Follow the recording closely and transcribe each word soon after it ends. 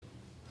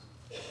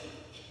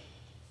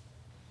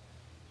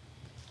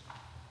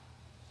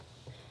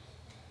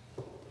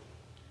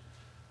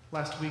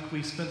Last week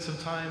we spent some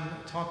time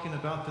talking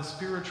about the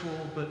spiritual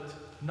but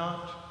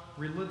not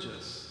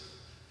religious.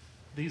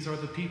 These are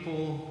the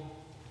people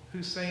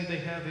who say they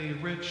have a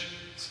rich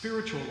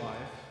spiritual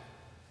life,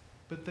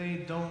 but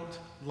they don't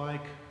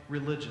like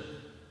religion.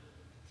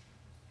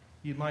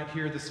 You might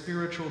hear the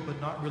spiritual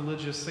but not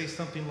religious say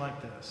something like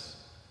this: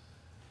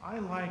 I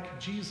like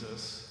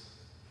Jesus,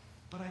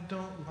 but I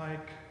don't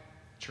like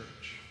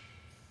church.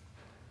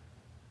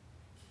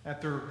 At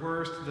their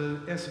worst,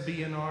 the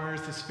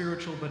SBNRs, the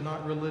spiritual but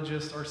not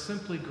religious, are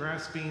simply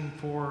grasping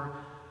for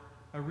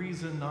a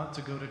reason not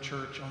to go to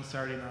church on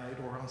Saturday night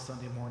or on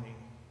Sunday morning.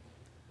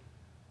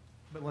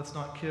 But let's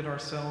not kid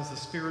ourselves. The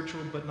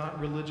spiritual but not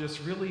religious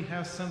really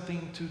has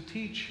something to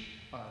teach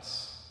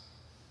us.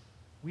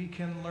 We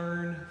can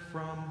learn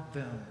from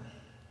them.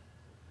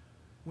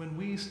 When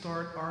we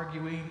start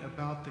arguing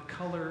about the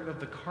color of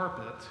the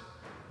carpet,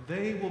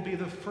 they will be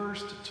the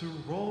first to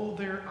roll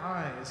their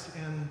eyes,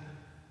 and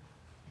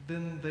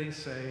then they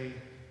say,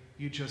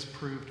 "You just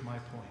proved my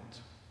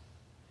point."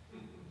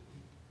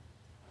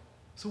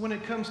 So when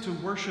it comes to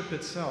worship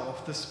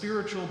itself, the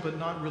spiritual but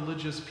not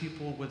religious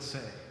people would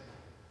say,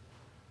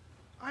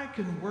 I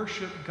can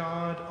worship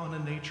God on a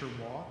nature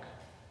walk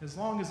as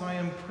long as I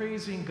am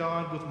praising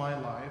God with my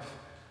life,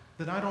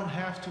 that I don't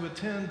have to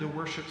attend a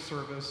worship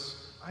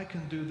service. I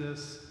can do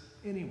this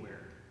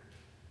anywhere.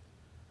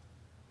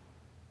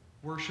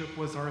 Worship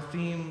was our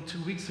theme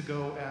 2 weeks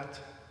ago at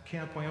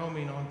Camp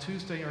Wyoming. On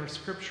Tuesday, our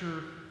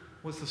scripture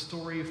was the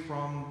story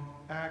from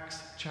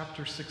Acts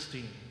chapter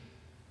 16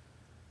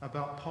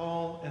 about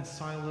Paul and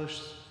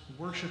Silas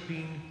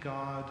worshiping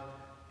God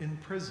in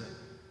prison.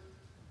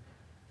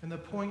 And the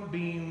point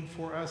being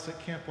for us at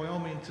Camp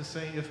Wyoming to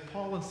say, if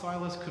Paul and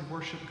Silas could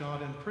worship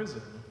God in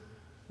prison,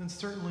 then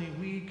certainly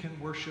we can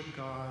worship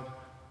God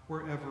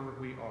wherever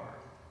we are.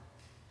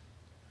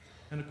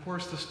 And of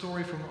course, the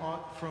story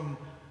from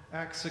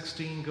Acts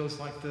 16 goes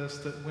like this,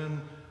 that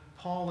when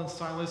Paul and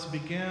Silas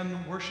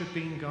began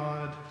worshiping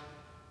God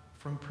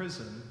from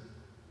prison,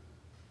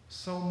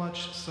 so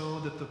much so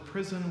that the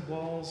prison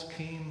walls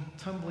came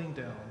tumbling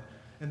down,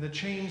 and the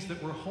chains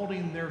that were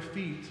holding their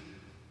feet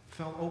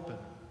fell open,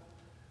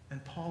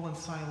 and Paul and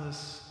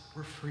Silas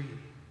were free.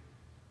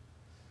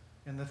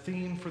 And the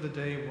theme for the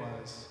day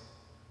was,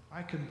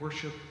 I can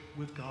worship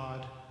with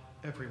God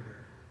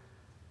everywhere.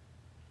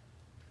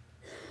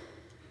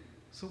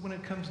 So when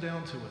it comes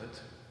down to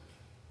it,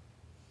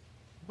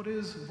 what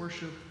is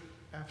worship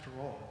after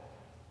all?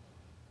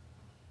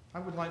 I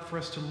would like for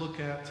us to look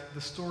at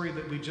the story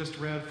that we just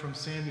read from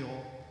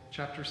Samuel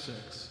chapter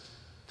 6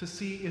 to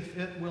see if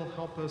it will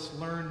help us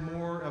learn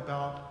more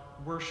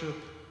about worship,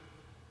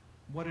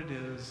 what it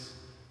is,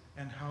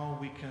 and how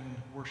we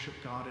can worship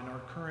God in our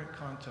current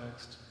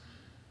context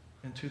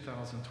in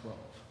 2012.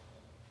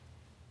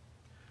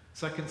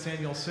 2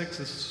 Samuel 6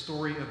 is the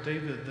story of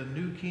David, the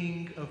new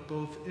king of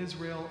both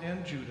Israel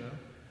and Judah,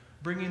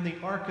 bringing the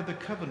Ark of the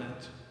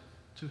Covenant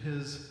to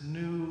his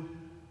new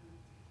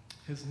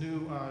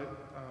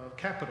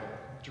capital,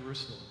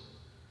 Jerusalem.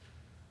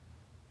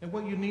 And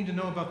what you need to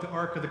know about the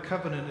Ark of the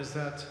Covenant is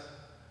that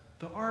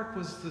the Ark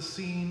was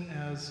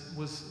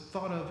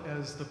thought of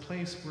as the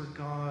place where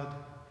God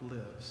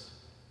lives.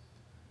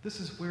 This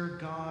is where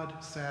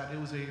God sat. It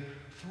was a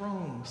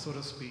throne, so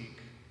to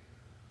speak,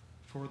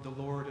 for the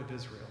Lord of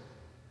Israel.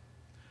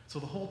 So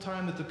the whole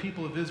time that the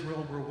people of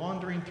Israel were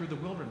wandering through the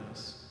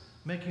wilderness,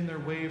 making their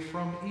way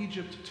from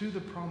Egypt to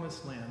the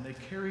Promised Land, they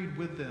carried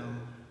with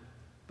them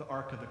the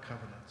Ark of the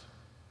Covenant.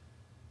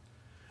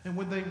 And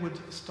when they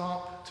would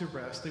stop to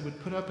rest, they would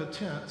put up a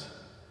tent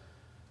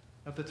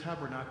of the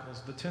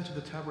tabernacles. The tent of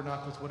the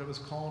tabernacles, what it was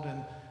called,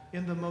 and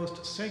in the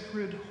most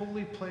sacred,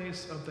 holy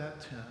place of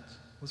that tent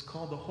was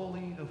called the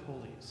Holy of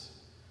Holies.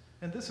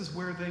 And this is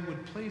where they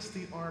would place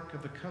the Ark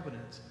of the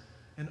Covenant,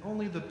 and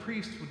only the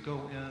priest would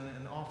go in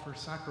and offer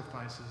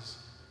sacrifices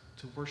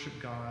to worship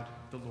God,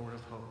 the Lord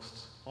of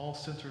hosts, all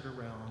centered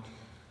around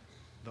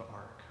the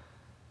Ark.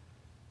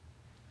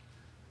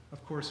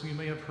 Of course, we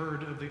may have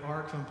heard of the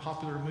Ark from a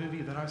popular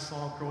movie that I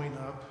saw growing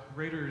up,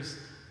 Raiders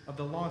of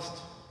the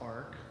Lost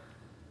Ark.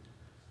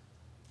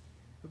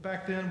 But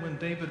back then, when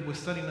David was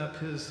setting up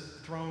his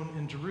throne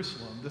in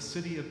Jerusalem, the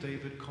city of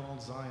David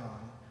called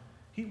Zion,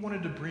 he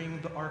wanted to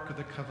bring the Ark of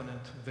the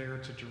Covenant there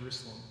to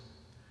Jerusalem.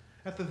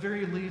 At the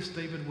very least,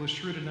 David was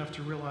shrewd enough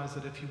to realize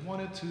that if you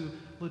wanted to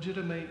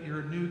legitimate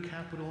your new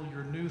capital,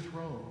 your new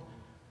throne,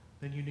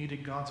 then you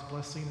needed God's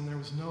blessing, and there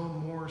was no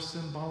more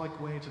symbolic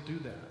way to do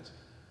that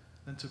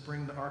than to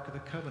bring the Ark of the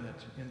Covenant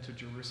into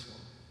Jerusalem.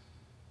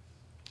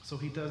 So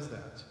he does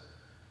that,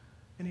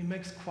 and he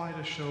makes quite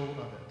a show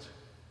of it.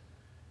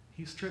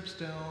 He strips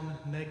down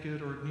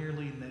naked or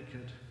nearly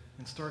naked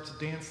and starts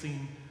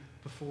dancing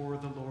before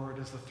the Lord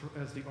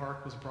as the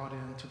Ark was brought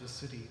into the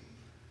city.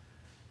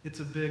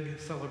 It's a big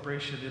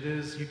celebration. It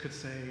is, you could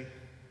say,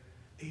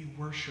 a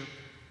worship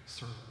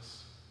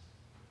service.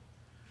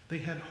 They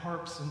had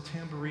harps and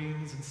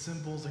tambourines and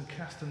cymbals and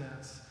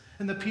castanets,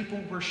 and the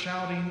people were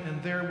shouting,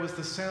 and there was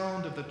the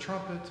sound of the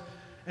trumpet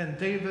and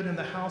David and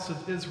the house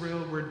of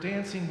Israel were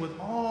dancing with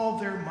all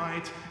their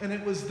might, and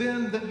it was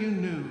then that you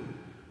knew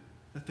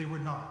that they were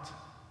not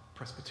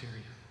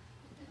Presbyterian.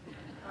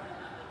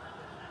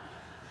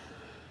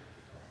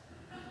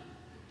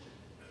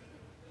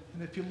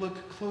 And if you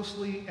look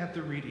closely at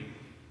the reading,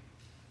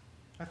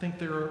 I think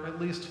there are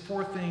at least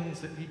 4 things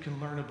that you can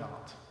learn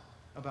about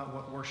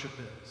what worship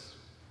is.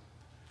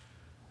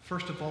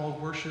 First of all,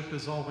 worship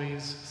is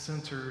always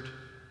centered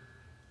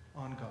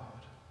on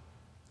God.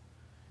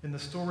 In the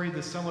story,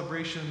 the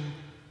celebration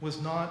was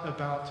not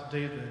about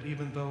David,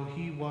 even though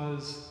he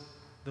was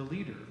the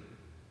leader.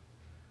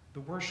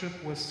 The worship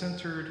was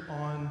centered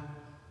on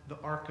the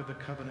Ark of the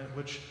Covenant,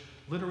 which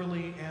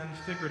literally and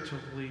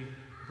figuratively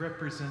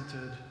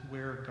represented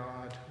where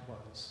God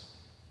was.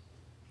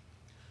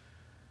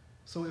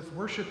 So if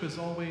worship is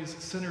always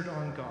centered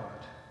on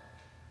God,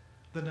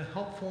 then a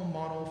helpful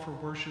model for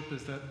worship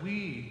is that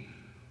we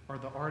are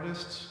the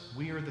artists,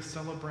 we are the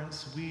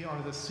celebrants, we are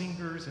the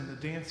singers and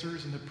the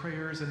dancers and the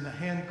prayers and the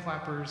hand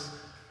clappers,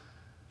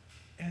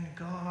 and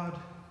God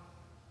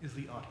is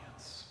the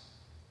audience.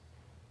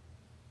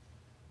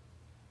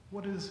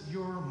 What is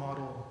your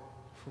model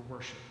for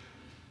worship?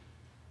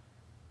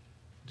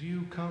 Do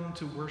you come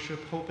to worship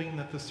hoping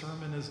that the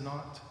sermon is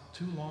not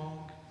too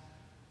long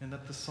and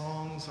that the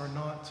songs are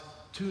not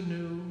too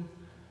new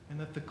and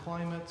that the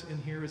climate in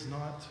here is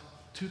not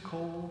too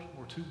cold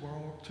or too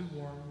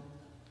warm?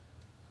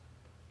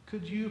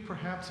 Could you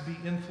perhaps be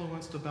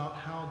influenced about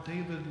how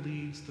David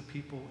leads the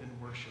people in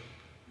worship?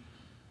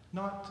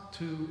 Not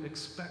to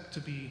expect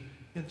to be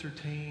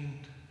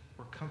entertained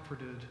or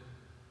comforted,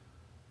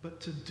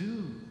 but to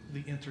do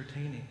the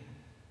entertaining.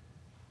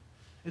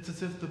 It's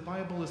as if the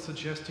Bible is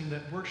suggesting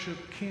that worship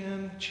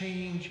can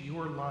change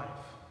your life.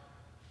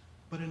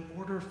 But in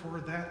order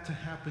for that to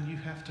happen, you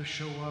have to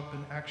show up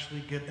and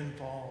actually get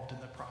involved in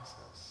the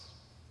process.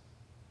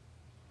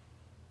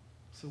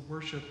 So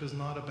worship is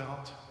not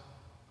about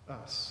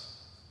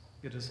us.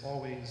 It is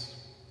always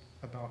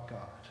about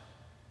God.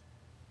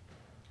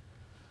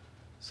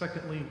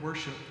 Secondly,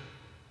 worship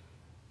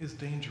is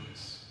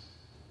dangerous.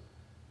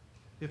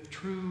 If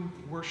true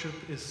worship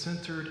is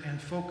centered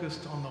and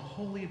focused on the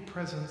holy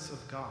presence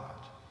of God,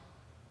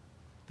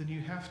 then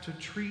you have to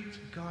treat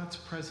God's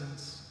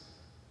presence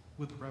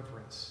with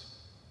reverence.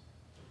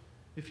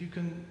 If you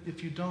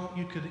don't,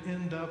 you could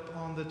end up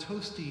on the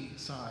toasty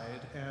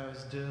side,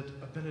 as did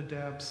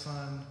Abinadab's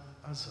son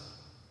Uzzah.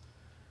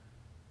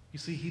 You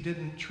see, he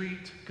didn't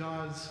treat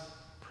God's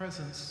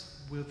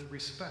presence with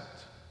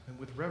respect and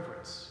with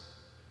reverence.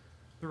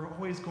 There are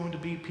always going to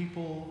be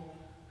people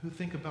who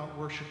think about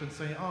worship and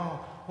say,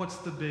 oh, what's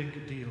the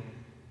big deal?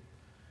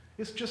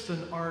 It's just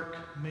an ark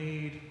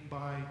made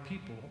by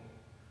people.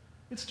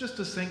 It's just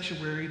a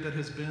sanctuary that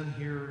has been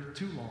here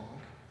too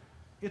long.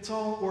 It's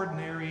all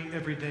ordinary,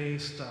 everyday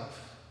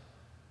stuff.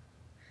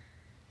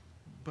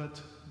 But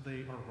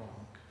they are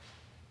wrong.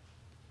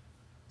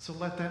 So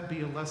let that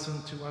be a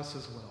lesson to us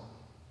as well.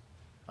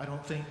 I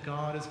don't think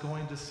God is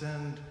going to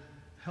send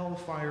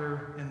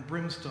hellfire and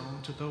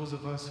brimstone to those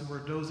of us who are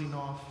dozing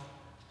off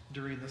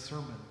during the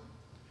sermon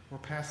or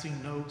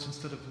passing notes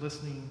instead of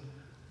listening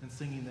and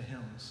singing the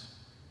hymns.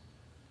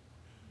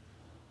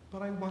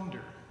 But I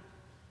wonder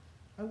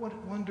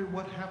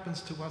what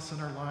happens to us in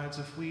our lives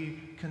if we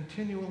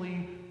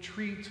continually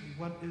treat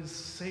what is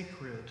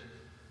sacred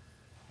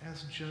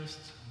as just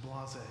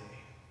blasé.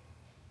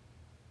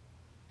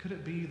 Could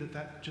it be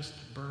that just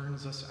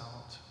burns us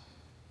out?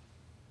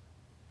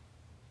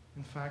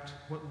 In fact,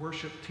 what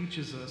worship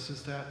teaches us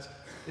is that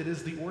it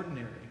is the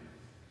ordinary,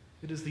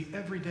 it is the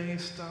everyday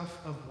stuff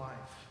of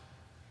life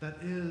that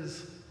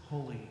is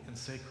holy and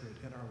sacred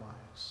in our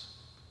lives.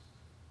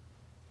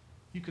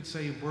 You could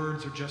say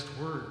words are just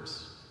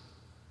words.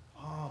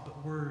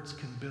 But words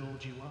can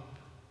build you up.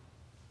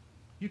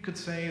 You could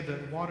say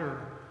that water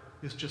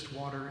is just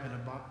water in a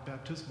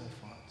baptismal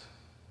font.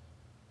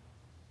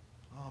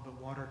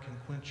 But water can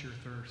quench your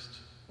thirst.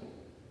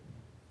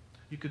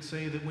 You could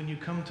say that when you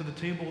come to the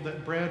table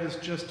that bread is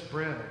just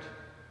bread,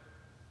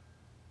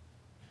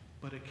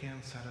 but it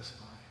can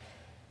satisfy.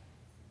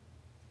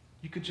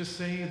 You could just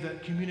say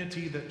that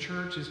community, that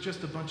church is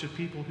just a bunch of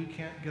people who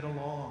can't get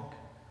along.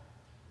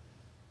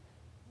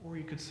 Or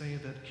you could say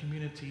that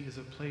community is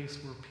a place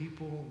where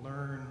people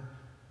learn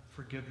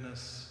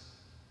forgiveness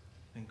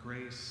and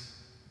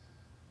grace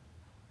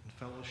and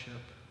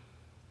fellowship.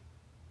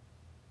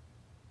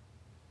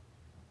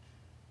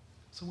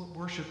 So what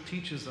worship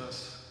teaches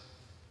us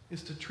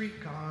is to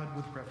treat God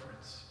with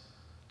reverence,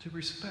 to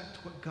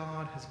respect what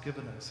God has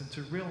given us, and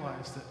to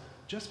realize that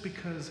just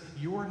because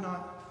you're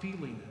not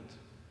feeling it,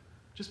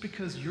 just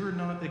because you're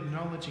not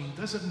acknowledging,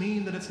 doesn't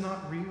mean that it's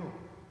not real.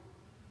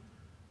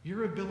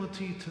 Your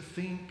ability to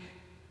think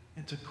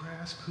and to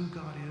grasp who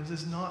God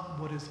is not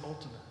what is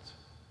ultimate.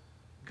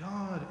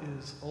 God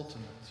is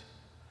ultimate,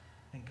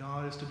 and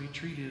God is to be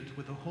treated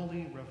with a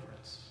holy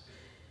reverence.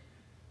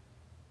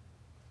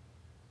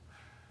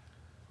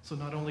 So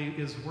not only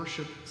is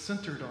worship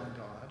centered on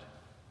God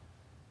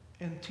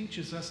and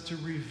teaches us to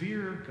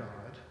revere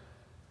God,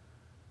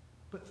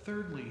 But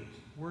thirdly,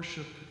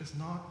 worship is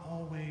not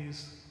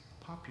always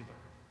popular.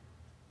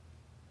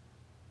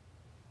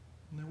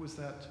 And there was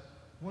that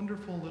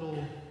wonderful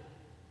little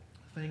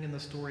thing in the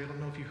story, I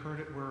don't know if you heard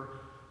it, where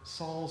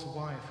Saul's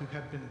wife, who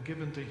had been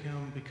given to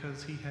him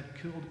because he had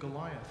killed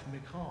Goliath,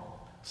 Michal,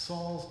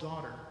 Saul's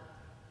daughter,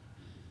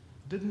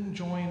 didn't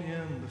join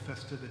in the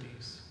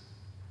festivities.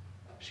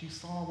 She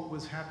saw what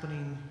was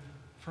happening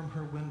from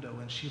her window,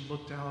 and she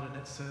looked out, and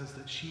it says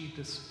that she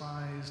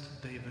despised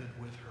David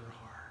with her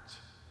heart.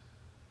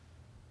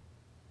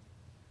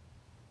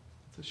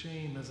 It's a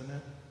shame, isn't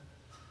it?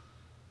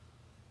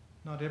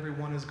 Not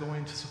everyone is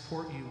going to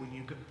support you when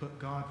you put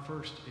God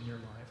first in your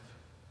life.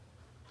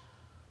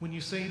 When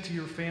you say to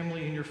your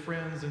family and your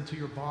friends and to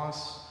your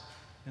boss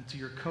and to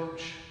your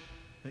coach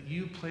that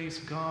you place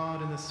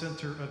God in the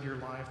center of your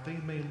life, they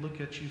may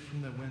look at you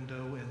from the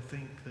window and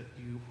think that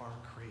you are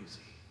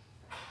crazy.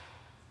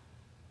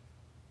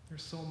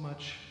 There's so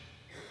much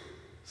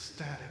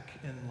static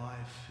in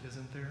life,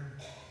 isn't there?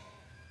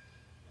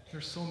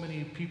 There's so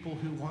many people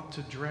who want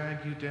to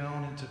drag you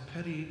down into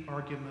petty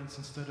arguments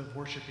instead of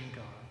worshiping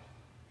God.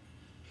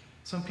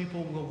 Some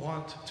people will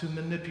want to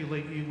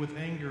manipulate you with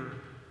anger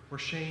or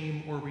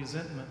shame or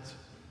resentment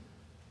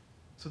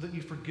so that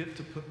you forget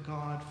to put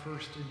God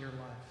first in your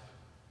life.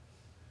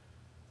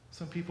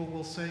 Some people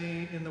will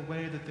say in the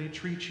way that they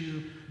treat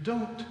you,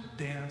 don't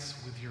dance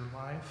with your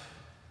life.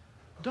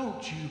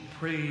 Don't you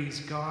praise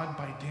God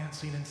by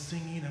dancing and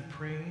singing and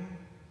praying?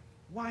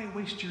 Why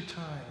waste your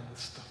time with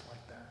stuff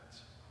like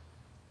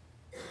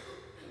that?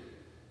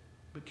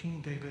 But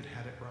King David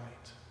had it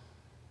right.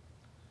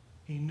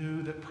 He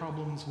knew that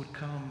problems would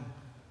come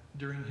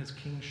during his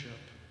kingship.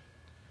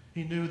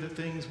 He knew that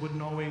things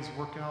wouldn't always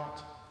work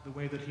out the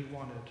way that he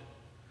wanted.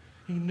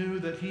 He knew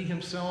that he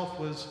himself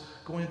was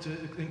going to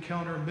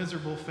encounter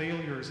miserable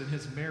failures in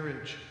his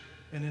marriage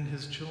and in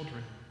his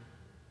children.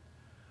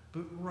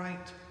 But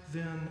right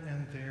then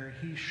and there,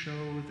 he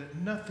showed that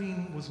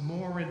nothing was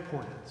more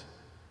important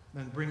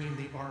than bringing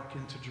the ark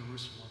into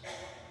Jerusalem,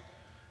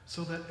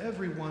 so that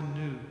everyone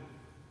knew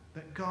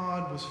that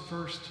God was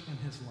first in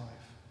his life.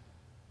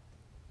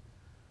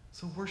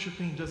 So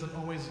worshiping doesn't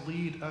always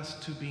lead us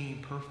to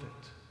being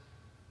perfect.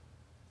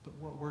 But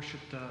what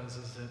worship does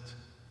is it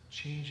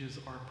changes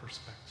our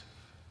perspective.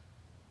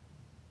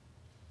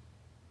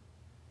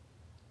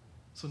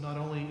 So not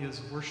only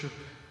is worship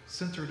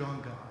centered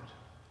on God,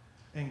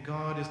 and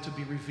God is to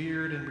be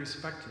revered and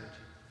respected,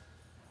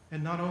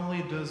 and not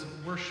only does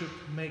worship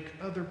make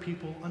other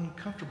people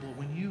uncomfortable,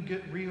 when you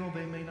get real,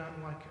 they may not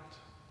like it.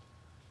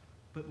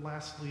 But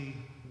lastly,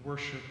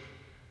 worship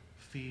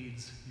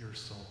feeds your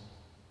soul.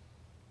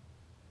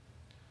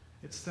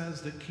 It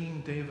says that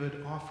King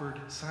David offered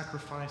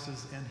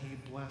sacrifices and he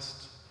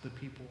blessed the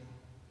people.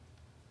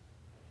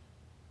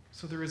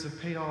 So there is a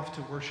payoff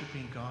to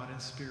worshiping God in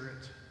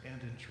spirit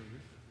and in truth.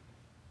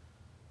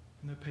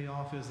 And the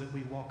payoff is that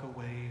we walk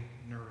away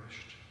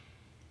nourished.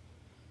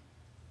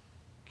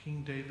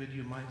 King David,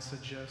 you might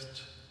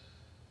suggest,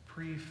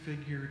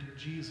 prefigured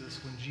Jesus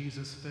when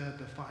Jesus fed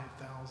the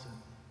 5,000.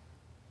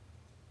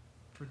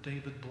 For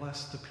David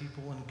blessed the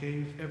people and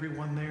gave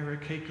everyone there a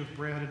cake of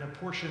bread and a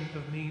portion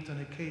of meat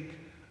and a cake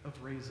of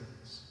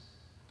raisins.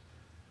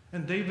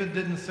 And David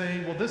didn't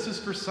say, well, this is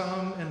for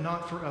some and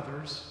not for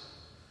others.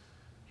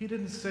 He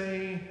didn't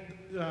say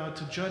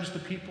to judge the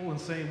people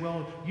and say,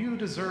 well, you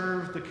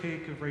deserve the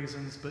cake of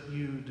raisins, but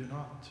you do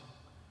not.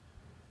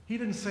 He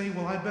didn't say,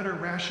 well, I better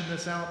ration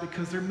this out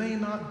because there may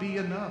not be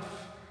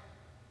enough.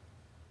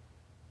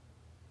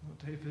 Well,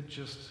 David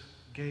just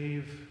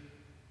gave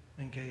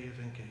and gave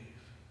and gave.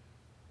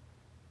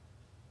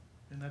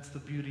 And that's the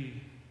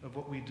beauty of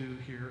what we do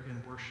here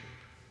in worship.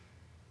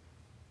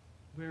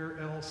 Where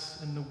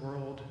else in the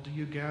world do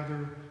you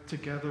gather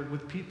together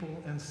with people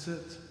and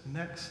sit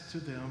next to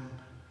them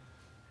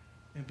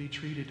and be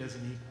treated as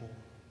an equal?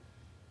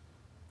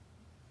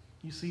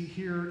 You see,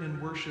 here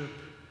in worship,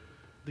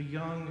 the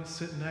young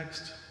sit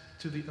next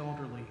to the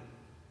elderly,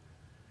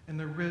 and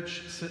the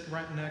rich sit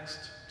right next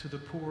to the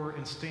poor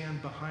and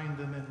stand behind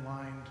them in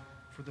line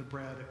for the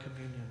bread at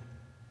communion.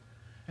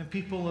 And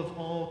people of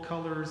all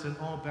colors and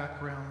all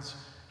backgrounds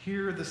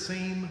hear the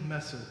same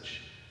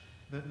message,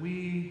 that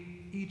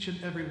we, each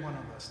and every one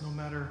of us, no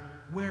matter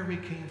where we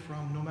came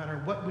from, no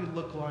matter what we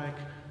look like,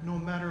 no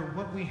matter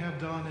what we have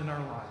done in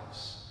our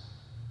lives,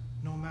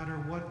 no matter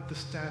what the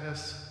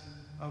status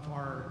of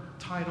our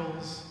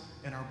titles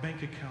and our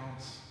bank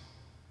accounts,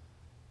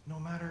 no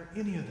matter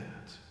any of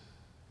that,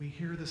 we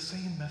hear the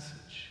same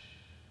message,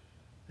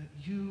 that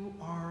you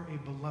are a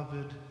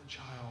beloved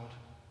child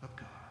of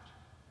God.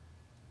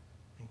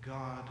 And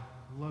God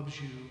loves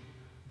you,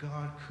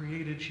 God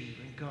created you,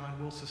 and God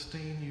will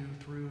sustain you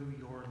through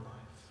your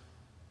life.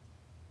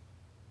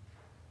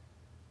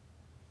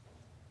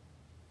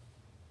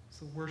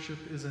 So worship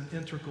is an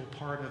integral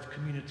part of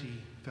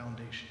community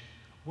foundation.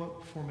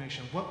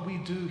 What we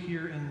do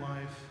here in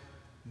life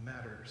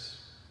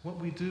matters. What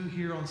we do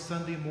here on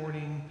Sunday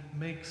morning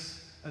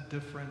makes a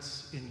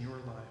difference in your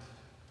life.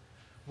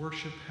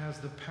 Worship has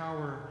the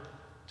power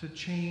to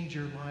change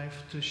your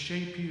life, to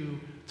shape you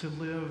to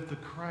live the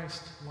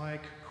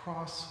Christ-like,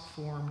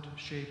 cross-formed,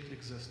 shaped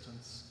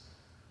existence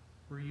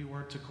where you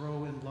are to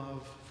grow in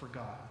love for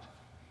God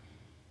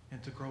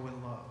and to grow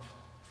in love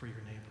for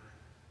your neighbor.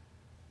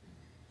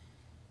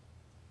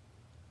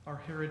 Our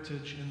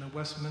heritage in the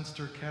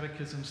Westminster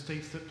Catechism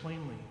states that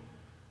plainly,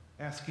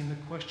 asking the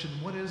question,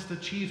 what is the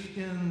chief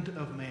end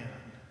of man?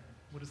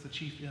 What is the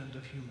chief end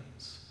of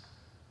humans?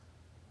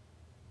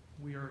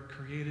 We are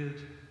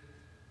created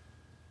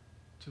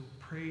to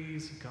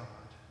praise God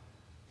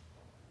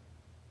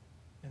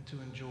and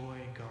to enjoy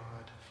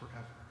God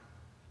forever.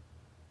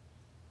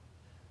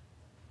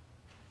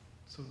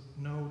 So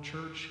no,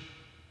 church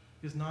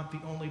is not the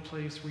only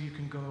place where you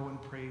can go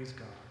and praise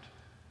God.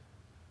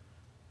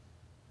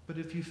 But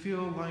if you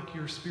feel like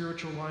your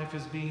spiritual life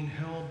is being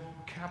held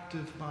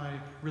captive by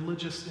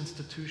religious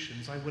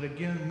institutions, I would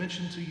again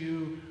mention to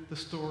you the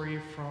story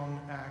from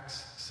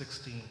Acts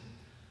 16.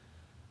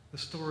 The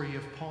story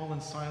of Paul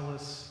and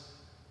Silas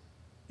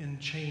in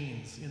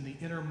chains in the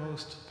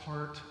innermost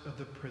part of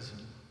the prison.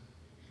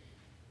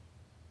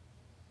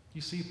 You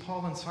see,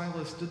 Paul and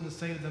Silas didn't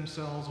say to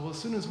themselves, well, as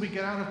soon as we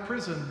get out of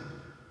prison,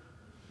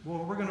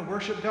 well, we're going to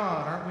worship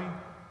God, aren't we?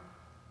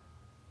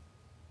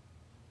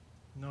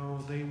 No,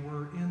 they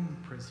were in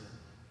prison,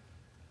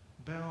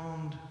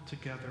 bound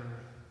together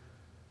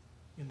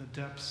in the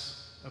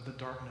depths of the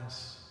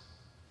darkness.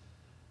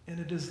 And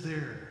it is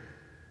there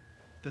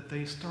that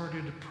they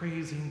started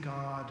praising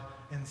God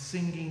and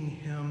singing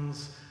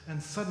hymns,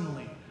 and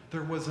suddenly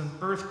there was an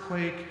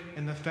earthquake,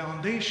 and the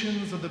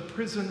foundations of the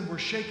prison were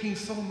shaking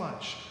so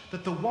much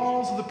that the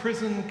walls of the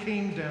prison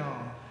came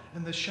down,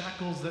 and the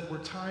shackles that were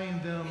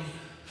tying them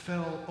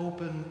fell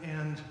open,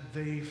 and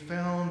they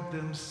found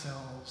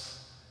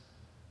themselves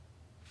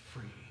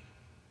free.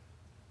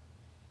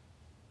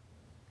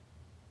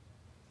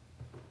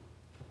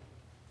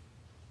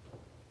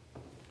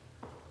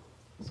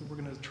 So we're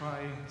going to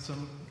try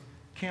some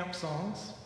camp songs.